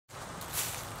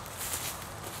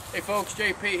Hey folks,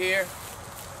 JP here.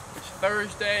 It's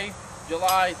Thursday,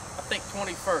 July, I think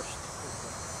 21st.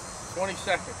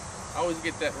 22nd. I always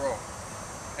get that wrong.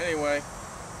 Anyway,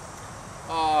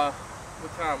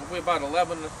 what time? We're about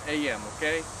 11 a.m.,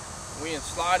 okay? We're in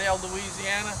Slidell,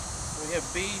 Louisiana. We have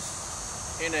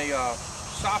bees in a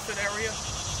soffit area.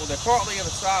 Well, they're partly in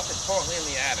the soffit, partly in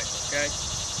the attic, okay?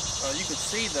 You can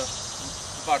see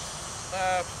about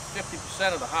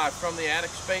 50% of the hive from the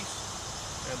attic space.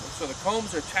 And so the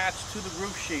combs are attached to the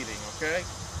roof sheeting, okay?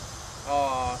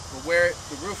 But where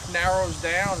the roof narrows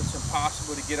down, it's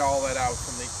impossible to get all that out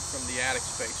from the attic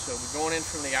space. So we're going in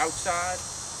from the outside.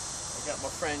 I got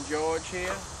my friend George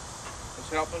here,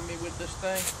 who's helping me with this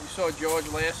thing. You saw George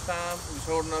last time. He was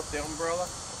holding up the umbrella,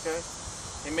 okay?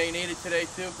 He may need it today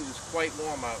too because it's quite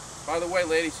warm out. By the way,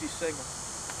 ladies, he's single.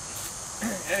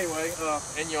 Anyway,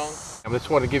 and young. I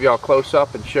just want to give you all a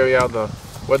close-up and show you how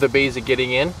where the bees are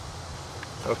getting in.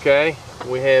 Okay,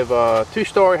 we have a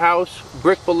two-story house,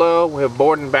 brick below. We have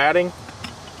board and batting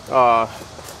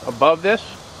above this.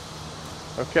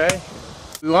 Okay,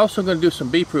 we're also going to do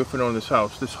some bee proofing on this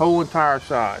house, this whole entire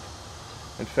side,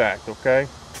 in fact. Okay,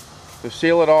 to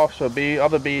seal it off so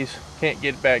other bees can't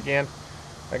get back in.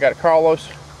 I got Carlos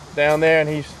down there and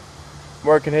he's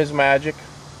working his magic,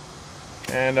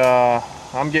 and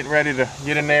I'm getting ready to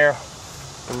get in there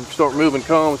and start moving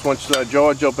combs once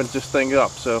George opens this thing up.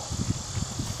 So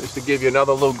just to give you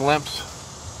another little glimpse.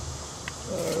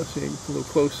 Let's see, a little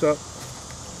close up.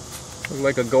 Looks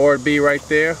like a guard bee right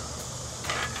there.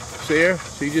 See her?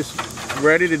 She's just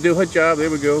ready to do her job.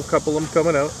 There we go. A couple of them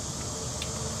coming out.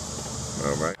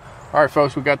 All right,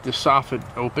 folks, we got this soffit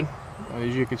open.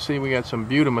 As you can see, we got some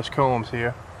beautimous combs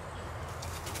here.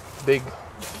 Big,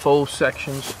 full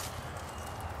sections.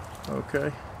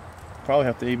 Okay. Probably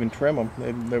have to even trim them.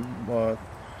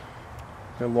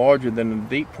 They're larger than the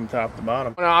deep from top to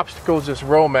bottom. One obstacle is this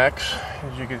Romex,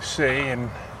 as you can see, and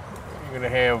you're going to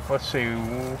have, let's see,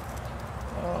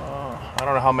 I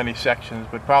don't know how many sections,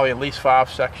 but probably at least 5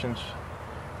 sections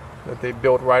that they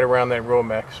built right around that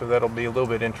Romex, so that'll be a little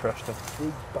bit interesting.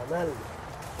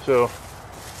 So,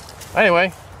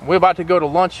 anyway, we're about to go to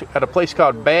lunch at a place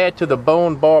called Bad to the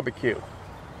Bone Barbecue,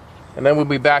 and then we'll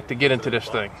be back to get into this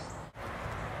thing.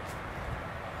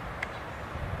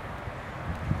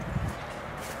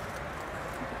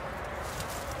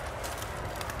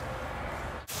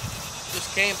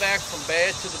 Came back from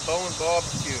Bad to the Bone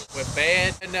Barbecue. Where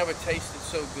Bad had never tasted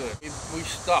so good. We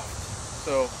stuffed.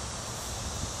 So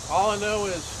all I know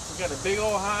is we got a big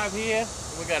old hive here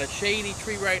and we got a shady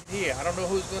tree right here. I don't know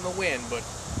who's gonna win, but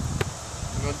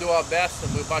we're gonna do our best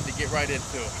and we're about to get right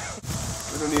into it.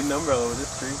 We don't need an umbrella with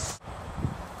this tree.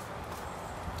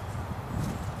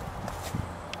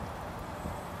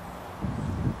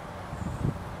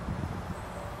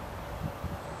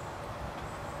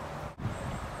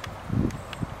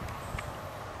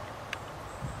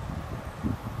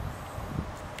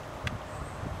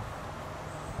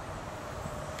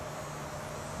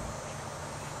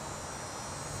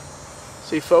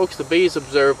 See, folks, the bees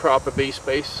observe proper bee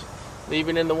space,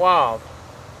 even in the wild.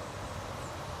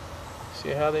 See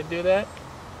how they do that?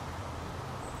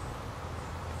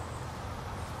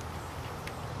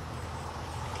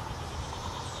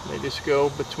 They just go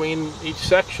between each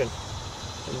section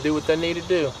and do what they need to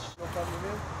do.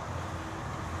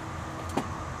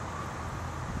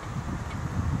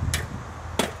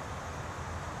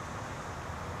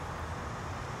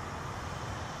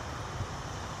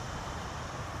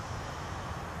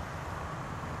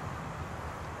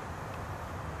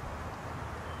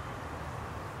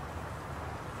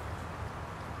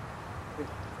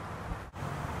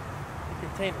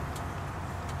 Container.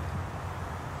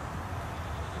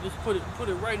 Just put it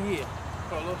right here,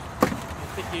 Carlos.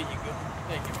 Here you go.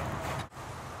 Thank you, man.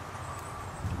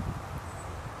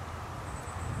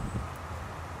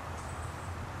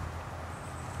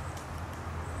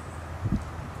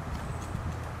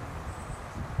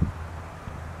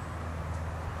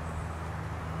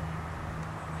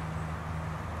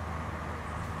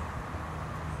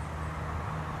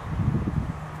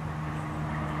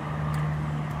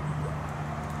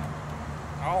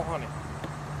 All honey.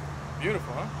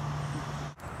 Beautiful, huh?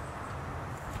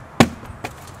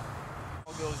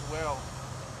 All goes well.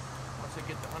 Once they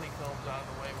get the honeycombs out of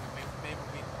the way, we maybe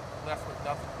be left with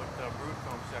nothing but the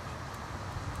broodcomb section.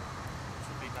 This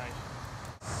would be nice.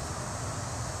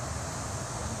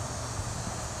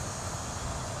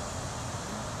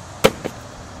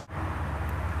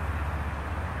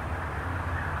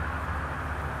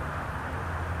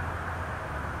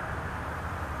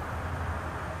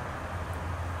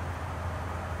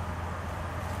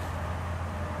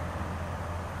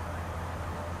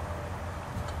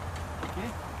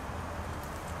 Okay.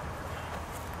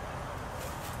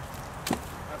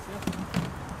 That's it.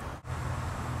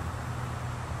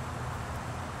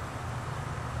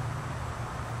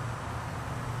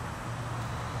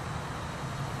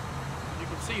 You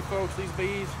can see, folks, these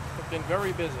bees have been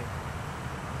very busy.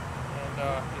 And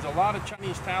there's a lot of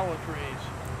Chinese tallow trees.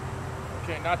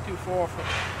 Okay, not too far from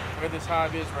where this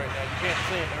hive is right now. You can't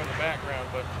see them, they're in the background,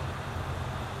 but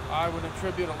I would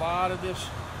attribute a lot of this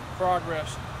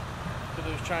progress to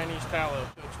those Chinese tallow.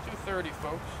 So it's 2:30,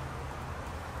 folks.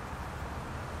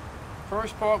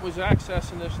 First part was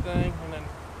accessing this thing, and then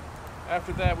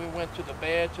after that we went to the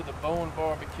bed, to the bone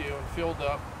barbecue, and filled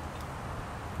up.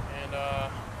 And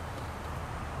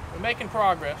we're making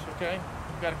progress, okay?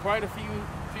 We've got quite a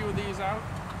few of these out.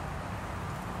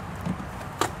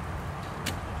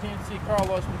 You can't see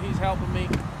Carlos, but he's helping me.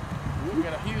 We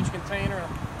got a huge container, and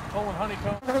I'm pulling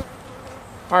honeycomb.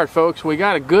 All right, folks, we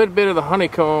got a good bit of the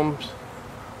honeycombs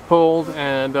pulled,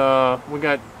 and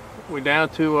we're down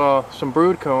to some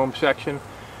brood comb section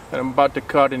that I'm about to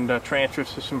cut and transfer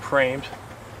to some frames.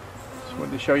 Just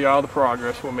wanted to show you all the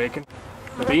progress we're making.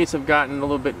 The bees have gotten a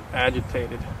little bit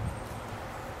agitated.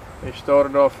 They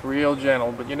started off real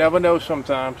gentle, but you never know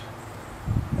sometimes.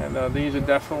 And these are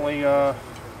definitely, if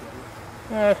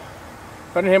I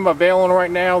didn't have my veil on right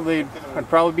now, I'd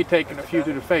probably be taking a few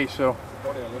to the face, so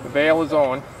the veil is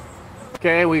on.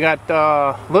 Okay, we got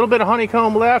a little bit of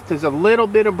honeycomb left. There's a little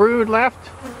bit of brood left.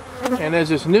 And there's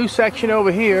this new section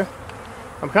over here.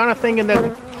 I'm kind of thinking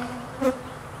that,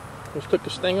 just took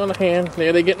the sting on the hand.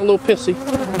 There, they're getting a little pissy.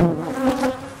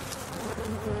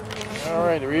 All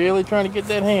right, really trying to get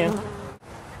that hand.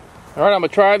 All right, I'm gonna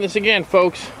try this again,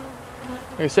 folks.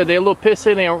 Like I said, they're a little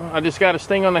pissy. I just got a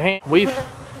sting on the hand. We've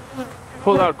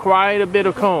pulled out quite a bit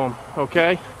of comb,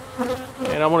 okay?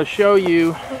 And I want to show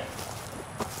you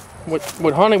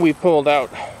what honey we pulled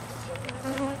out.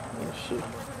 Let's see.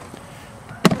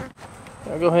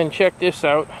 I'll go ahead and check this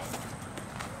out.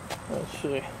 Let's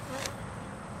see.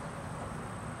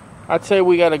 I'd say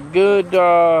we got a good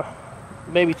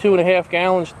maybe 2.5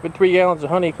 gallons, but 3 gallons of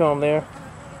honeycomb there,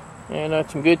 and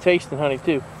some good tasting honey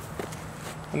too.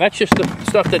 And that's just the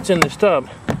stuff that's in this tub.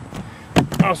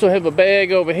 I also have a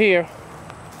bag over here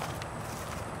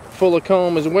full of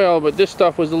comb as well, but this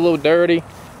stuff was a little dirty.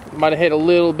 Might have had a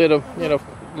little bit of, you know,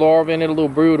 larvae in it, a little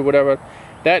brood or whatever.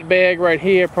 That bag right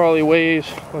here probably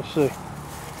weighs, let's see.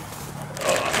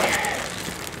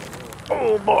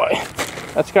 Oh boy,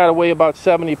 that's got to weigh about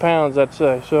 70 pounds, I'd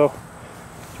say. So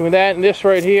between that and this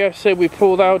right here, I said we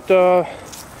pulled out, oh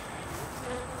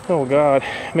God,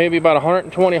 maybe about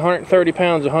 120, 130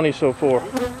 pounds of honey so far.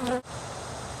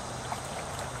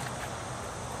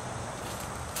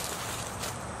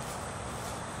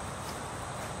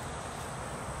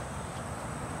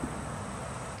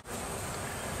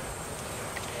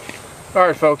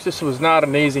 Alright folks, this was not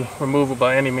an easy removal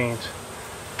by any means.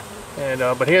 And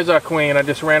but here's our queen. I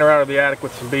just ran her out of the attic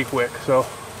with some beef wick. So,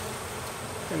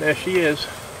 and there she is.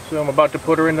 So I'm about to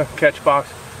put her in the catch box.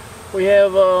 We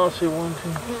have, let's see,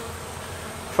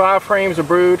 5 frames of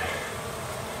brood.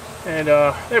 And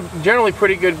they're generally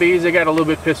pretty good bees. They got a little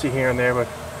bit pissy here and there, but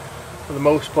for the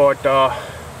most part,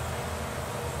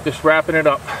 just wrapping it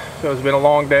up. So it's been a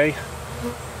long day.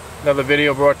 Another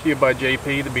video brought to you by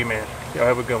JP, the Bee Man. Y'all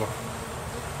have a good one.